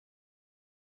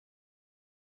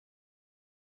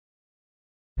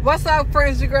What's up,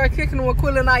 friends? Your girl Kickin with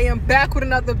Quela, and I am back with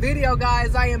another video,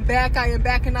 guys. I am back,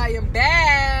 and I am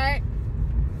back.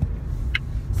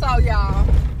 So, y'all,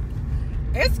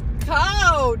 it's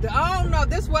cold. I don't know.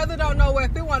 This weather don't know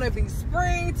if it want to be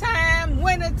springtime,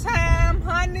 wintertime,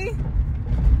 honey.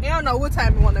 I don't know what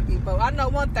time it want to be, but I know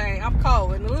one thing. I'm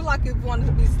cold, and it looks like it wanted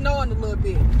to be snowing a little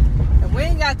bit. And we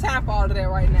ain't got time for all of that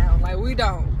right now. Like, we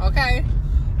don't, okay?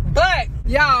 But,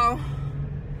 y'all,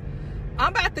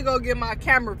 I'm about to go get my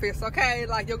camera fixed, okay?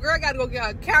 Like, your girl got to go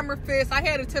get a camera fixed. I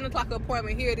had a 10 o'clock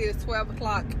appointment. Here it is, 12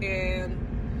 o'clock. And,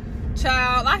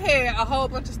 child, I had a whole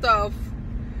bunch of stuff.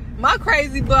 My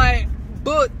crazy butt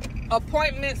booked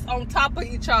appointments on top of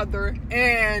each other.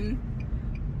 And,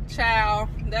 child,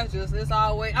 that's just,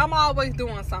 I'm always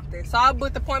doing something. So, I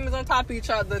booked appointments on top of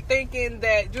each other thinking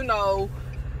that, you know,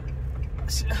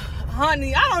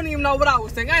 honey, I don't even know what I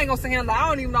was thinking. I ain't gonna say him like I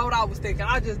don't even know what I was thinking.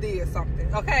 I just did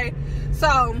something, okay?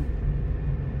 So,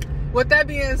 with that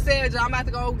being said, y'all, I'm about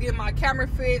to go get my camera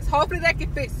fixed. Hopefully they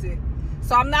can fix it.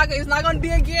 So it's not gonna be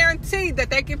a guarantee that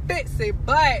they can fix it,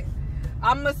 but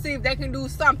I'm gonna see if they can do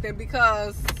something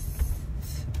because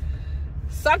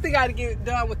something gotta get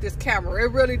done with this camera.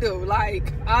 It really do.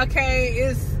 Like,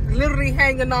 it's literally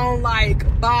hanging on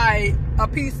like by a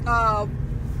piece of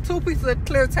 2 pieces of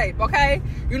clear tape, okay?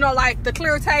 You know, like the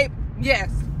clear tape, yes,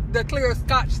 the clear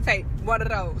Scotch tape, one of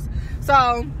those.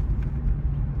 So,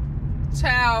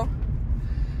 child,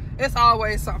 it's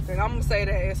always something. I'm gonna say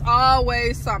that it's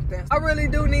always something. I really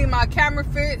do need my camera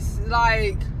fixed,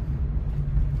 like,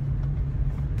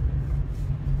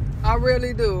 I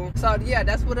really do. So yeah,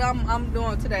 that's what I'm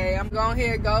doing today. I'm going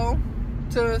here, go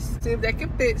to see if they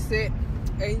can fix it,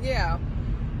 and yeah.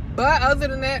 But other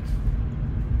than that,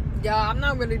 y'all, I'm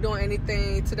not really doing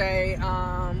anything today.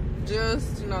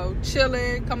 Just, you know,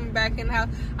 chilling, coming back in the house.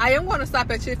 I am going to stop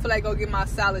at Chick-fil-A, go get my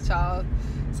salad, y'all.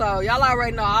 So, y'all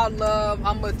already know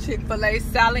I'm a Chick-fil-A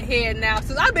salad head now.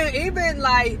 Since I've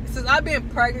been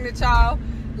pregnant, y'all,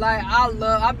 like,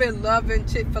 I've been loving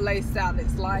Chick-fil-A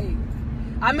salads. Like,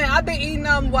 I mean, I've been eating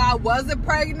them while I wasn't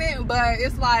pregnant, but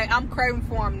it's like, I'm craving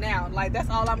for them now. Like, that's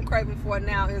all I'm craving for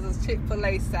now is a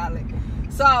Chick-fil-A salad.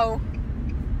 So,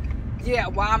 yeah,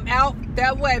 while I'm out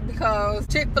that way, because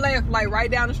Chick-fil-A is like right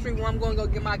down the street where I'm going to go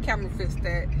get my camera fixed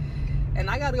at. And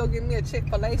I got to go get me a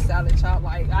Chick-fil-A salad, y'all.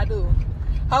 Like, I do.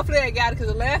 Hopefully they got it,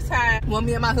 because the last time when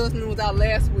me and my husband was out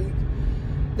last week,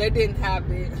 they didn't have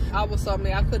it. I was so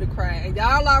mad, I could have cried. And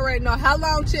y'all already know how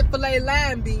long Chick-fil-A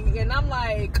line be. And I'm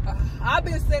like, I've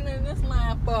been sitting in this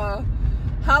line for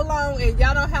how long, and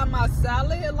y'all don't have my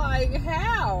salad? Like,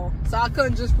 how? So I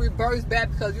couldn't just reverse back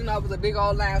because, you know, it was a big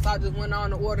old line. So I just went on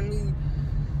to order me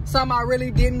something I really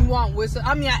didn't want.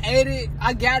 I mean, I ate it.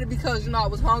 I got it because, you know, I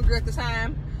was hungry at the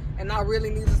time. And I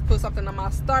really needed to put something on my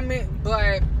stomach.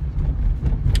 But,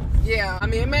 yeah. I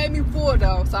mean, it made me full,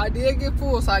 though. So I did get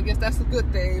full. So I guess that's a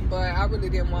good thing. But I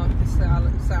really didn't want the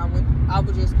salad. I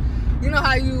was just, you know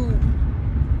how you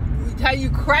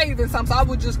craving something. So I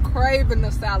was just craving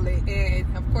the salad,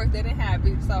 and of course they didn't have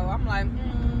it. So I'm like,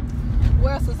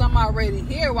 well, since I'm already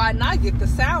here, why not get the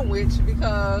sandwich?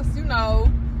 Because, you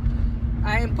know,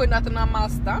 I ain't put nothing on my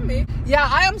stomach. Yeah,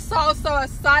 I am so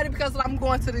excited because I'm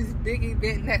going to this big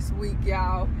event next week,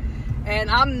 y'all.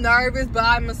 And I'm nervous, but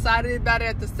I'm excited about it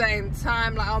at the same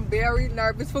time. Like, I'm very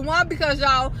nervous. For one, because,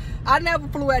 y'all, I never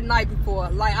flew at night before.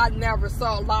 Like, I never.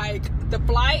 So, like, the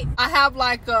flight, I have,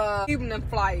 like, a evening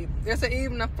flight. It's an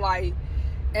evening flight.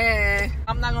 And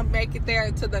I'm not going to make it there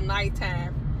until the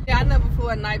nighttime. Yeah, I never flew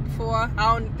at night before.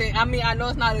 I know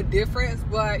it's not a difference,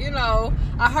 but, you know,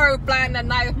 I heard flying at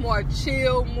night is more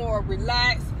chill, more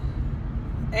relaxed,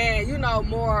 and, you know,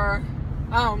 more,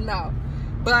 I don't know.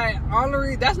 But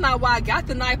that's not why I got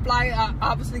the night flight. I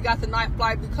obviously got the night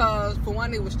flight because, for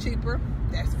one, it was cheaper.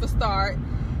 That's for start.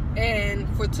 And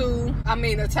for two, I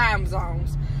mean, the time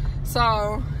zones.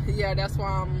 So, yeah, that's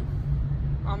why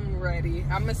I'm ready.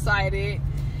 I'm excited.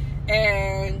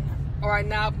 And right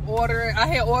now, I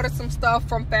had ordered some stuff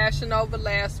from Fashion Nova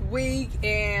last week.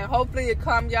 And hopefully it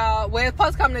come, y'all. Well, it's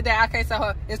supposed to come today. I can't say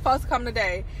her. It's supposed to come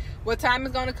today. What time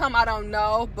it's going to come, I don't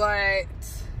know. But,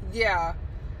 yeah.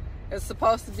 It's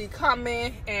supposed to be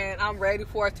coming, and I'm ready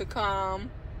for it to come.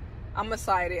 I'm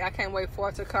excited. I can't wait for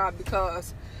it to come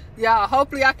because, yeah,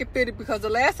 hopefully I can fit it, because the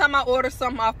last time I ordered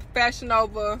something off Fashion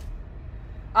Nova,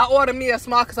 I ordered me a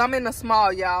small because I'm in a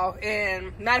small, y'all.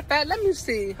 And matter of fact, let me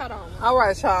see. Hold on. All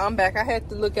right, y'all, I'm back. I had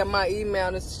to look at my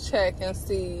email to check and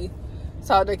see.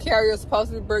 So the carrier's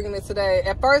supposed to be bringing it today.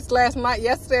 At first,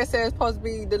 yesterday it said it's supposed to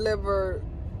be delivered.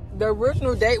 The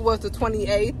original date was the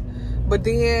 28th. But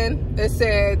then it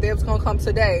said they was gonna come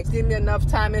today. Give me enough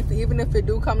time, even if it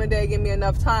do come today, give me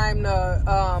enough time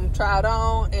to try it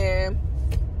on, and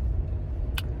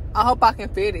I hope I can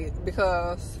fit it,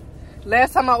 because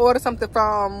last time I ordered something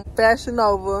from Fashion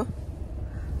Nova,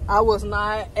 I was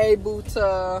not able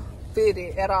to fit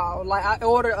it at all. Like, I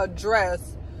ordered a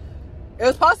dress. It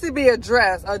was supposed to be a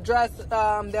dress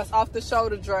that's off the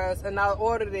shoulder dress, and I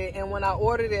ordered it, and when I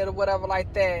ordered it or whatever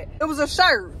like that, it was a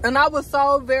shirt, and I was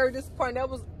so very disappointed. That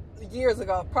was years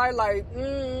ago, probably like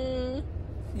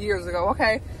years ago,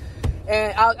 okay,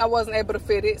 and I wasn't able to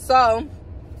fit it, so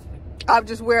I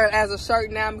just wear it as a shirt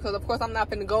now, because of course I'm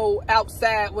not gonna go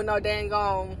outside with no dang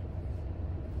on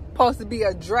supposed to be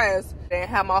a dress and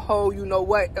have my whole you know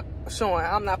what showing.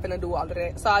 I'm not gonna do all of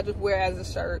that, so I just wear it as a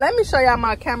shirt. Let me show y'all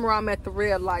my camera. I'm at the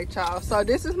red light, y'all. So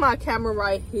this is my camera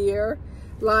right here.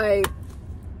 Like,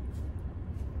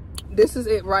 this is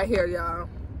it right here, y'all.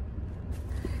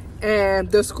 And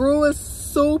the screw is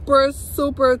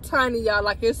super tiny, y'all.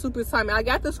 Like, it's super tiny. I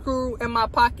got the screw in my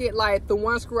pocket. Like, the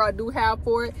one screw I do have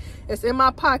for it, it's in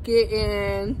my pocket.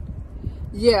 And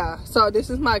yeah, so this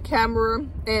is my camera,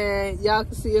 and y'all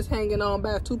can see it's hanging on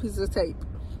by 2 pieces of tape.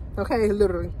 Okay,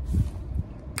 literally.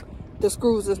 The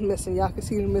screws is missing. Y'all can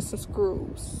see the missing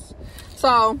screws.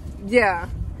 So yeah,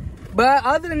 but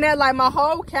other than that, like, my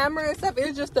whole camera and stuff,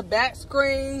 it's just the back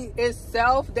screen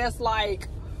itself that's like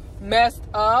messed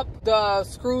up. The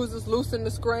screws is loose in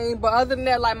the screen, but other than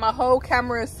that, like, my whole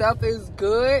camera itself is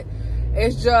good.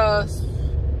 It's just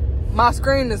my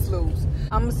screen is loose.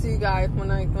 I'm gonna see you guys when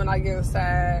I get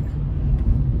inside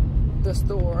the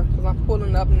store, because I'm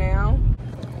pulling up now.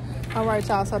 All right,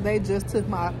 y'all, so they just took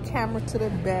my camera to the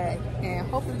back, and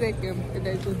hopefully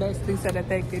they just basically said that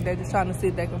they're just trying to see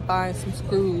if they can find some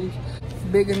screws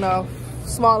big enough,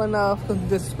 small enough, because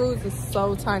the screws is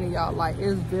so tiny, y'all. Like,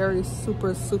 it's very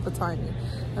super tiny.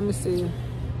 Let me see.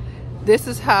 This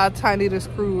is how tiny the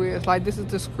screw is. Like, this is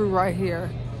the screw right here.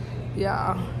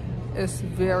 Yeah, it's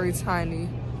very tiny.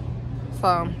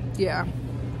 So yeah,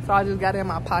 so I just got it in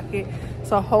my pocket.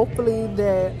 So hopefully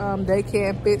that they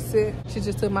can fix it. She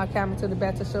just took my camera to the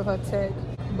back to show her tech,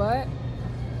 but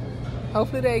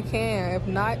hopefully they can. If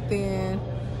not, then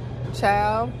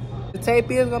child, the tape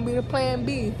is gonna be the plan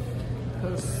B,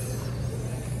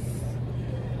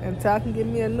 until I can get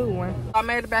me a new one. I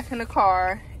made it back in the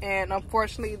car, and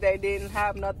unfortunately they didn't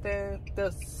have nothing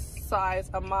the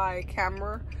size of my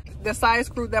camera, the size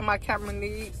screw that my camera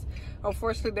needs.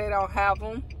 Unfortunately, they don't have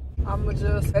them. I'ma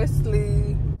just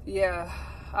basically, yeah,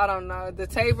 I don't know. The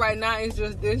tape right now is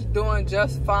doing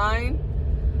just fine.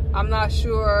 I'm not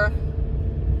sure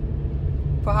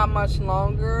for how much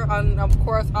longer. And of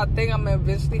course, I think I'm gonna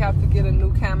eventually have to get a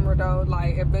new camera though.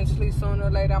 Like, eventually, sooner or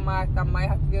later, I might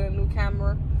have to get a new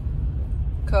camera,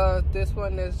 cause this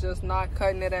one is just not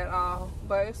cutting it at all.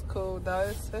 But it's cool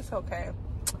though. It's okay.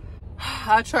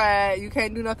 I tried. You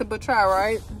can't do nothing but try,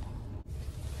 right?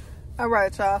 All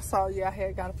right, y'all. So yeah, I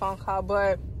had got a phone call,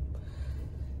 but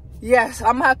yes,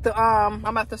 I'm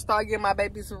gonna have to start getting my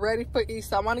babies ready for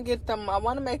Easter. I want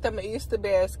to make them an Easter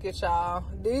basket, y'all.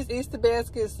 These Easter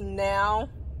baskets now,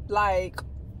 like,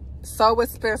 so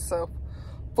expensive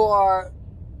for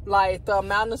like the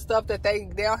amount of stuff that they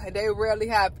rarely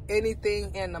have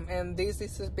anything in them, and these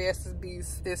Easter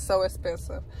baskets is so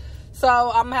expensive. So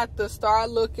I'm gonna have to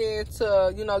start looking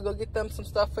to, you know, go get them some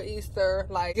stuff for Easter,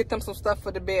 like get them some stuff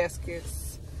for the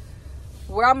baskets.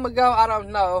 Where I'm gonna go, I don't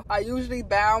know. I usually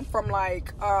buy them from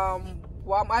like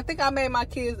well, I think I made my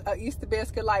kids an Easter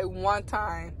basket like one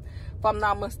time, if I'm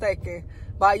not mistaken.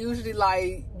 But I usually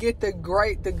like get the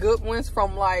good ones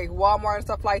from like Walmart and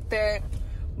stuff like that.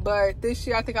 But this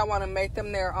year, I think I want to make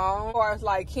them their own. As far as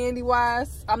like candy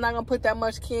wise, I'm not gonna put that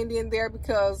much candy in there,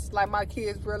 because like my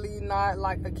kids really not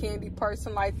like a candy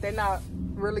person. Like, they're not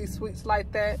really sweets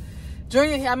like that.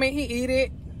 Junior, I mean, he eat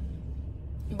it,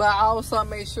 but I also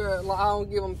make sure like, I don't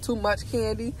give him too much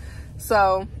candy.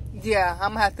 So yeah,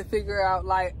 I'm gonna have to figure out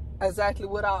like exactly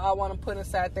what I want to put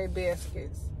inside their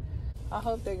baskets. I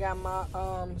hope they got my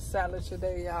salad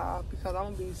today, y'all, because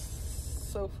I'm gonna be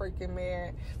so freaking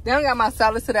mad. They don't got my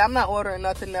salad today. I'm not ordering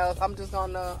nothing else. I'm just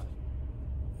gonna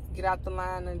get out the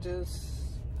line and just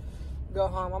go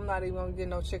home. I'm not even gonna get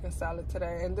no chicken salad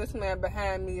today. And this man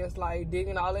behind me is like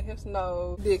digging all in his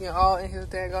nose, digging all in his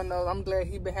daggone nose. I'm glad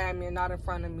he behind me and not in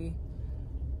front of me,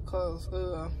 cause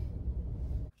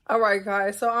all right,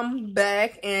 guys, so I'm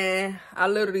back, and I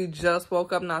literally just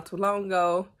woke up not too long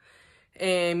ago.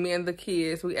 And me and the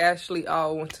kids, we actually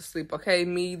all went to sleep. Okay,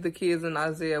 me, the kids, and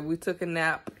Isaiah, we took a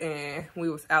nap, and we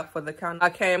was out for the count.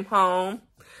 I came home,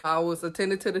 I was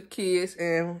attending to the kids,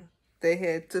 and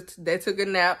they took a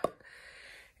nap,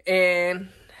 and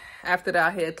after that, I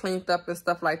had cleaned up and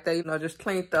stuff like that, you know, just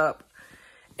cleaned up.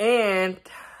 And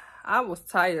I was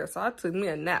tired, so I took me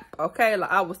a nap, okay?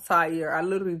 Like, I was tired. I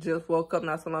literally just woke up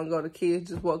not so long ago. The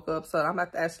kids just woke up, so I'm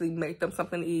about to actually make them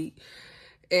something to eat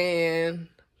and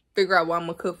figure out what I'm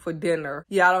gonna cook for dinner.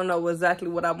 Yeah, I don't know exactly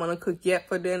what I want to cook yet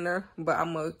for dinner, but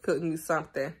I'm gonna cook me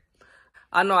something.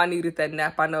 I know I needed that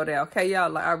nap. I know that, okay, y'all?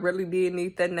 Like, I really did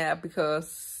need that nap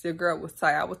because your girl was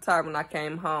tired. I was tired when I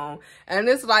came home. And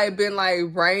it's, like, been,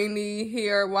 like, rainy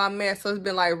here where I'm at. So, it's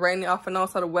been, like, rainy off and on.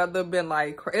 So, the weather been,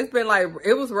 like, it's been, like,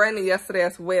 it was raining yesterday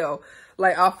as well.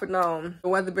 Like, off and on. The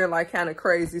weather been, like, kind of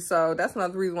crazy. So, that's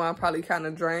another reason why I'm probably kind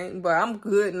of drained. But I'm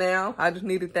good now. I just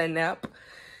needed that nap.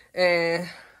 And,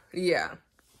 yeah.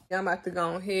 I'm about to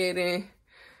go ahead and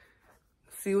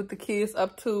see what the kids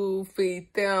up to,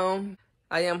 feed them.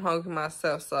 I am hungry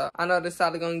myself, so I know this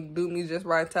probably gonna do me just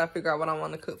right until I figure out what I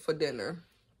want to cook for dinner.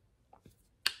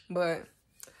 But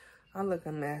I look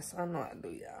a mess. I know I do,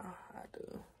 y'all. I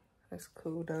do. It's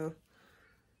cool though.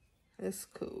 It's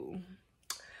cool.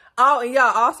 Oh, and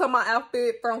y'all, also my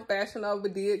outfit from Fashion Over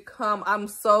did come. I'm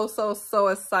so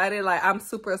excited. Like, I'm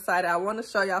super excited. I want to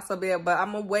show y'all so bad, but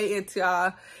I'm gonna wait until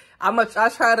I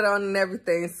tried it on and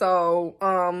everything. So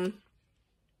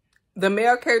the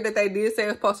mail carrier that they did say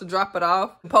was supposed to drop it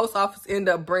off, the post office ended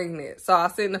up bringing it. So I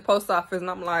sit in the post office and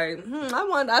I'm like,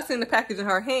 I seen the package in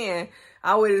her hand.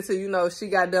 I waited till, you know, she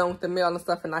got done with the mail and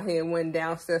stuff, and I had went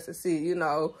downstairs to see, you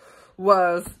know,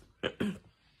 was,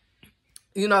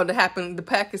 you know, the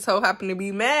package so happened to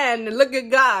be mad. And look at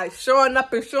God, showing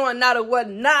up and showing out or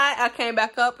whatnot. I came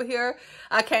back up here.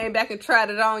 I came back and tried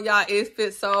it on, y'all. It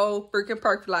fits so freaking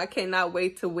perfect. Like, I cannot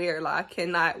wait to wear it. Like, I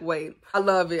cannot wait. I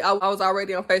love it. I was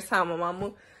already on FaceTime with my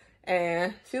mama,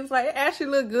 and she was like, it actually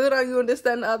look good on you and this,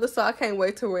 that, and the other. So I can't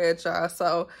wait to wear it, y'all.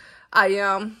 So I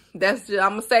am. I'm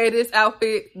gonna say this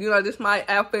outfit, you know, this my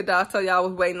outfit that I told y'all I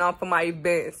was waiting on for my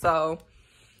event. So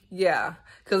yeah.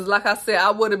 Because like I said,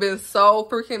 I would have been so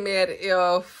freaking mad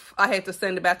if I had to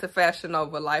send it back to Fashion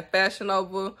Over. Like, Fashion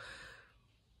Over,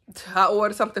 I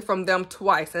ordered something from them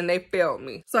twice and they failed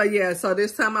me. So yeah, so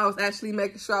this time I was actually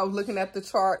making sure I was looking at the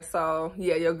chart. So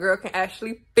yeah, your girl can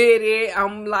actually fit it.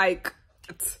 I'm like,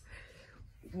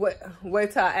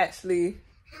 wait till I actually,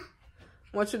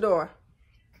 what you doing?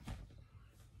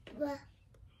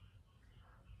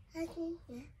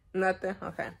 Nothing?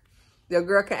 Okay. Your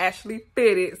girl can actually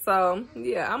fit it. So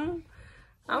yeah,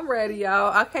 I'm ready,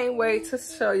 y'all. I can't wait to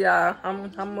show y'all.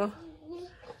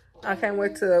 I can't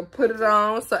wait to put it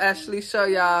on, so actually show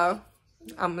y'all.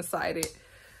 I'm excited.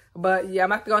 But yeah,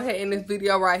 I'm about to go ahead and end this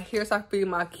video right here so I can feed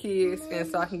my kids and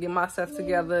so I can get myself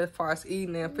together as far as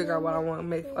eating and figure out what I want to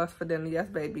make for us for dinner. Yes,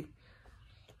 baby.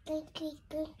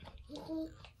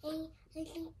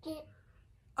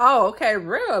 Oh, okay,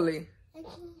 really?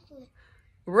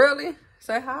 Really?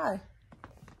 Say hi.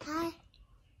 Hi.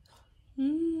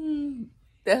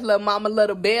 That's little mama,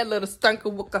 little bad, little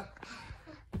stunker wooker.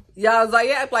 Y'all,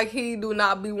 Zaya act like he do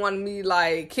not be wanting me,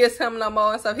 like, kiss him no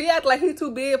more and stuff. He act like he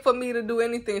too big for me to do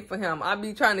anything for him. I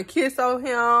be trying to kiss on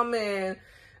him and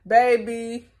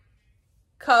baby,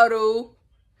 cuddle.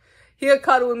 He'll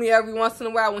cuddle with me every once in a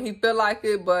while when he feel like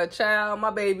it, but child, my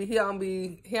baby, he don't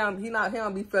be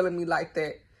feeling me like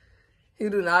that. He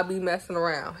do not be messing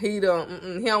around. He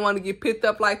don't want to get picked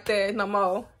up like that no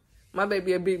more. My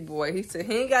baby a big boy. He said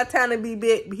he ain't got time to be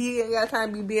big. He ain't got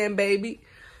time to be being baby.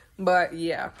 But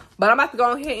yeah. But I'm about to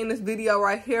go ahead in this video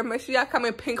right here. Make sure y'all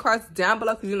comment pink hearts down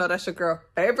below because you know that's your girl's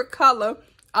favorite color.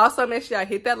 Also, make sure y'all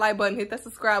hit that like button, hit that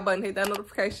subscribe button, hit that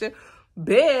notification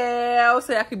bell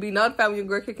so y'all can be notified when your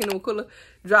girl Kickin with Quela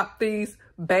drop these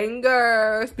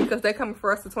bangers because they coming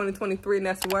for us in 2023, and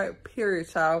that's what, period,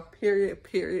 y'all.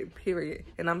 Period.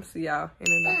 And I'm see y'all in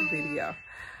another video.